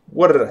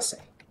 What did I say?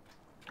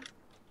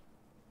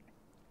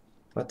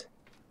 What?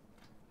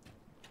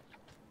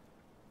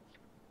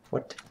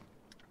 What?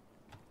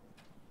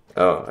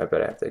 Oh, I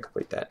bet I have to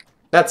complete that.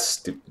 That's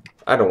stupid.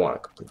 I don't want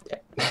to complete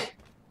that.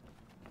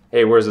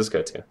 Hey, where's this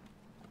go to?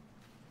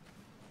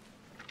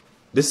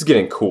 This is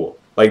getting cool.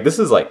 Like, this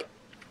is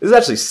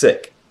actually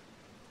sick.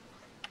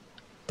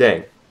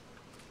 Dang.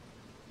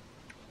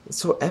 It's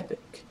so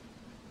epic.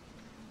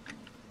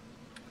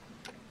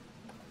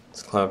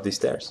 Let's climb up these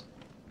stairs.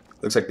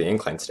 Looks like the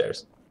incline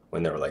stairs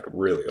when they were like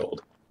really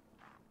old.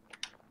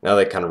 Now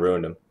they kind of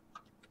ruined them.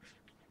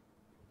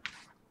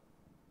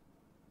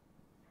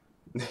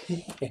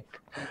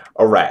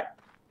 Alright.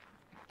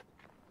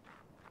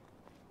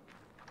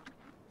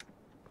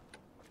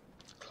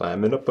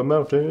 Climbing up a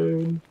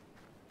mountain.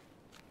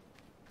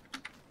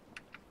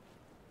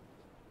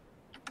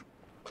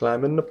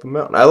 Climbing up a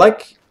mountain. I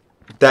like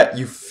that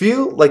you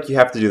feel like you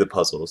have to do the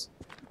puzzles,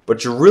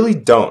 but you really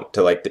don't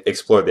to like to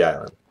explore the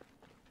island.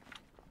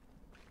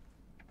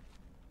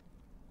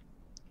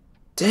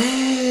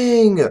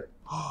 Dang!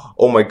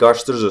 Oh my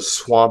gosh, there's a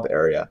swamp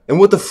area. And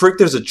what the frick,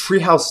 there's a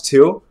treehouse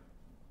too?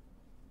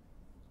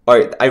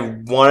 Alright, I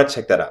want to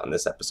check that out in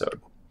this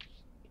episode.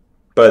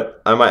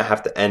 But I might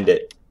have to end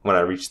it when I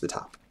reach the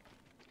top.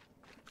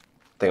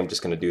 I think I'm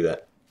just going to do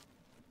that.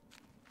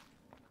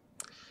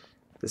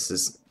 This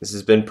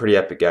has been pretty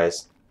epic,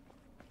 guys.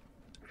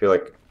 I feel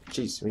like,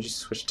 jeez, we just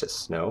switched to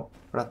snow.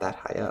 We're not that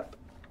high up.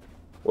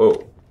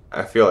 Whoa,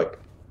 I feel like,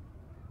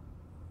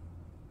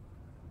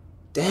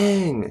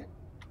 dang,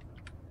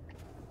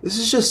 this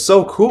is just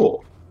so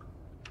cool.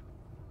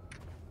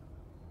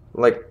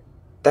 Like,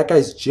 that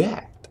guy's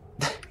jacked.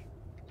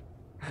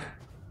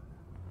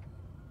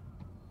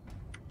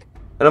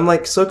 And I'm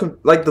like,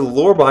 like the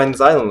lore behind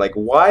this island, like,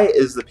 why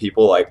is the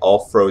people like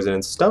all frozen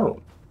in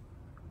stone?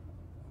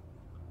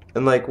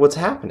 And like, what's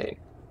happening?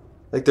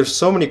 Like, there's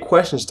so many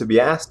questions to be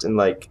asked, and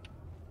like,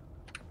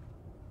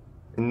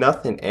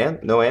 nothing,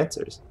 and no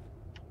answers.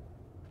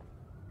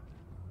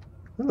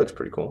 That looks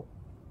pretty cool.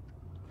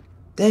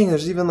 Dang,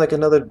 there's even like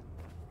another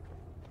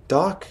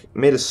dock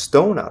made of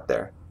stone out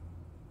there.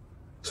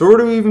 So where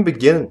do we even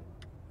begin?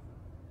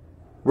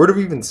 Where do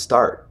we even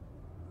start?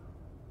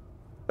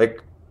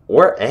 Like,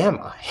 where am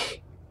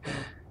I?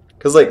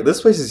 Because like,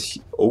 this place is,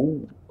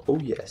 oh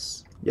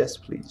yes, yes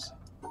please.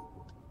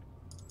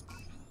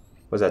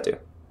 What does that do?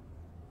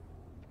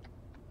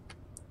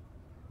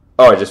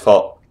 Oh, I just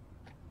fall.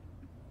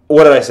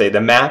 What did I say?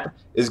 The map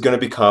is going to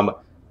become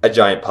a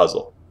giant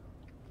puzzle.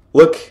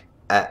 Look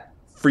at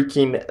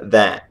freaking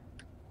that.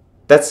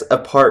 That's a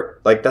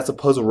part, like, that's a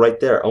puzzle right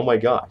there. Oh my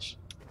gosh.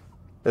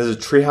 There's a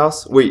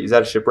treehouse. Wait, is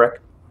that a shipwreck?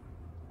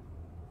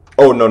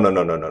 Oh, no, no,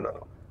 no, no, no, no,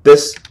 no.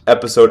 This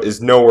episode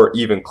is nowhere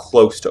even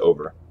close to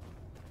over.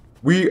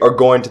 We are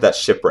going to that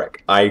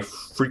shipwreck.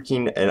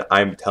 And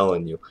I'm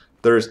telling you.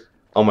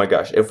 Oh my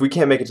gosh. If we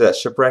can't make it to that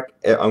shipwreck,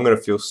 I'm going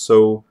to feel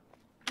so...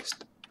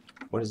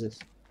 What is this?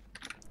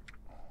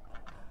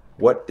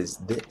 What is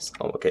this?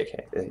 Oh, okay,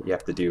 okay. You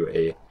have to do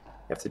a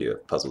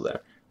puzzle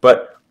there.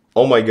 But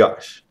oh my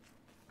gosh,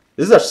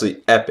 this is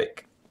actually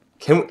epic.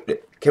 Can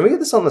we get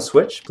this on the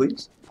Switch,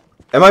 please?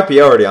 It might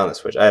be already on the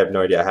Switch. I have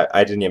no idea.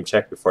 I didn't even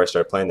check before I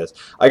started playing this.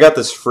 I got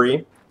this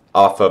free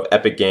off of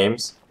Epic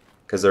Games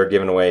because they're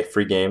giving away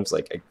free games.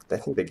 Like I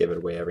think they give it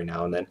away every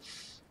now and then.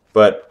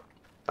 But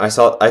I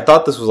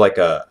thought this was like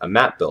a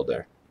map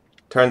builder.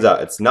 Turns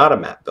out it's not a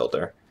map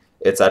builder.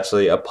 It's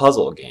actually a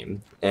puzzle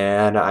game,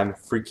 and I'm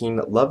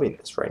freaking loving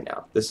this right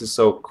now. This is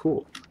so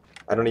cool.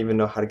 I don't even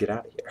know how to get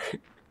out of here.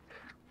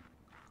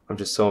 I'm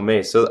just so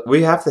amazed. So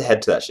we have to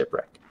head to that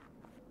shipwreck.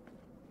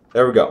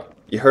 There we go.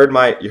 You heard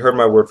my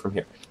word from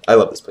here. I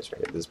love this place right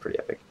here. This is pretty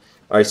epic.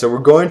 All right, so we're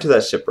going to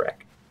that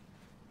shipwreck.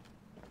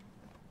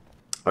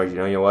 Oh, you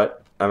know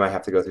what? I might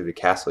have to go through the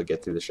castle to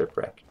get through the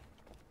shipwreck.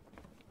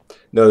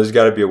 No, there's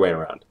got to be a way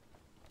around.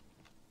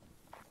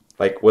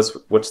 Like,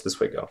 what's this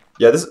way go?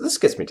 Yeah, this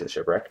gets me to the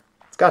shipwreck.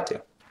 It's got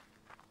to.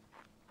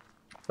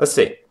 Let's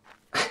see.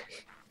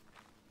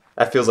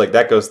 That feels like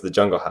that goes to the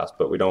jungle house,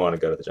 but we don't want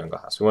to go to the jungle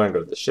house. We want to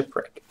go to the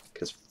shipwreck.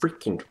 Because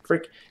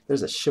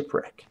there's a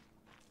shipwreck.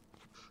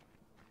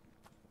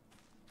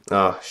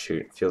 Oh,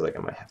 shoot. It feels like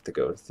I might have to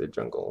go to the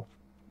jungle.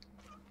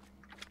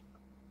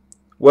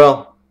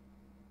 Well,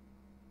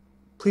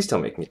 please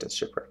don't make me to the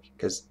shipwreck.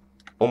 Because,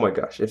 oh my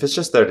gosh, if it's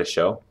just there to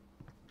show.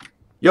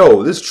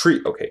 Yo, this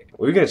tree. Okay,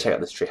 we're going to check out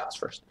this tree house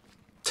first.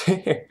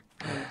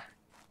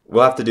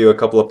 We'll have to do a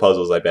couple of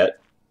puzzles, I bet.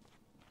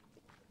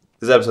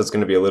 This episode's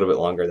going to be a little bit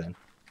longer then.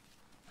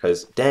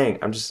 Because, dang,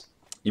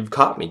 you've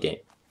caught me, game.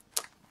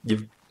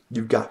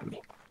 You've got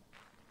me.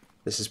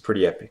 This is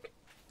pretty epic.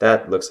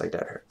 That looks like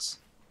that hurts.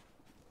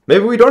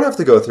 Maybe we don't have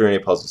to go through any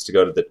puzzles to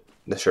go to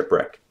the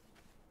shipwreck.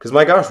 Because,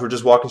 my gosh, we're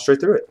just walking straight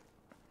through it.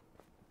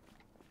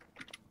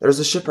 There's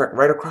a shipwreck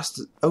right across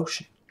the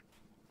ocean.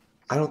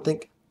 I don't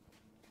think...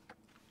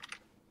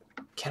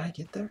 Can I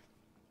get there?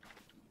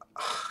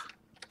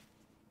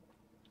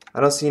 I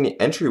don't see any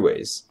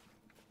entryways.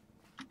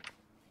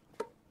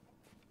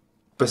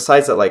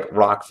 Besides that, like,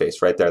 rock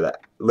face right there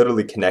that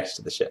literally connects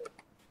to the ship.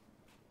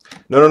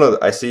 No.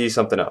 I see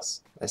something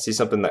else. I see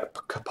something that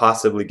could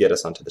possibly get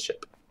us onto the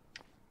ship.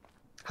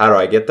 How do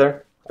I get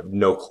there? I have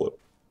no clue.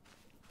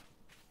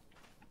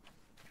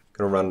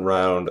 Gonna run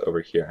around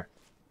over here.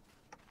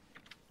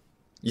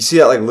 You see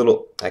that, like,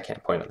 little... I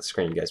can't point on the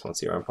screen. You guys won't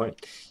see where I'm pointing.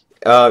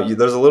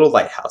 There's a little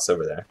lighthouse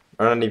over there.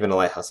 Or not even a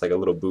lighthouse, like a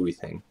little buoy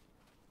thing.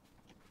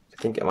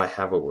 I think it might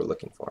have what we're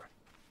looking for.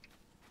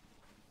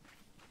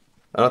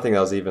 I don't think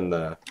that was even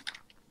the...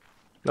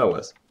 No, it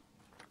was.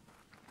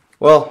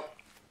 Well,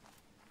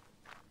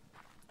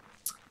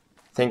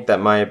 I think that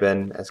might have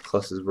been as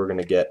close as we're going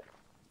to get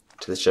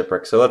to the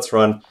shipwreck. So let's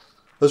run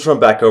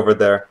back over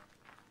there.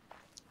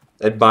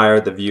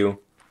 Admire the view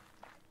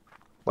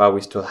while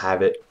we still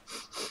have it.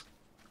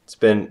 It's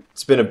been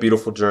a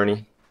beautiful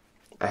journey,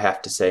 I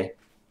have to say.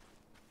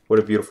 What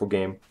a beautiful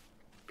game.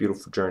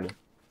 Beautiful journey.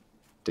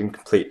 Didn't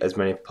complete as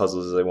many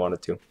puzzles as I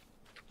wanted to.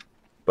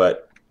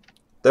 But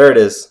there it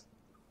is.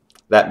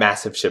 That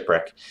massive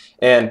shipwreck.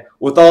 And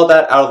with all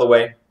that out of the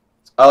way,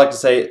 I'd like to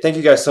say thank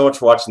you guys so much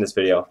for watching this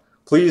video.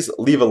 please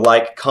leave a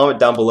like, comment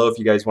down below if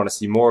you guys want to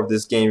see more of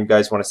this game, if you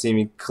guys want to see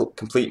me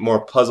complete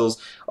more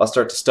puzzles. I'll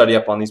start to study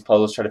up on these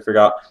puzzles, try to figure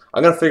out,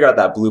 I'm going to figure out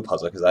that blue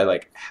puzzle because I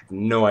like have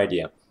no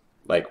idea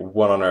like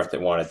what on earth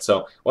it wanted.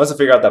 So once I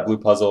figure out that blue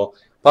puzzle,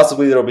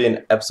 possibly there'll be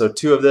an episode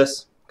 2 of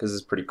this because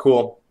it's pretty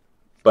cool,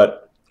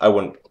 but I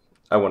wouldn't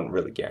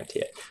really guarantee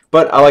it.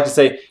 But I like to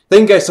say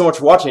thank you guys so much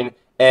for watching,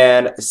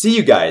 and see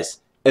you guys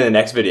in the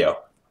next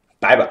video.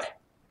 Bye bye.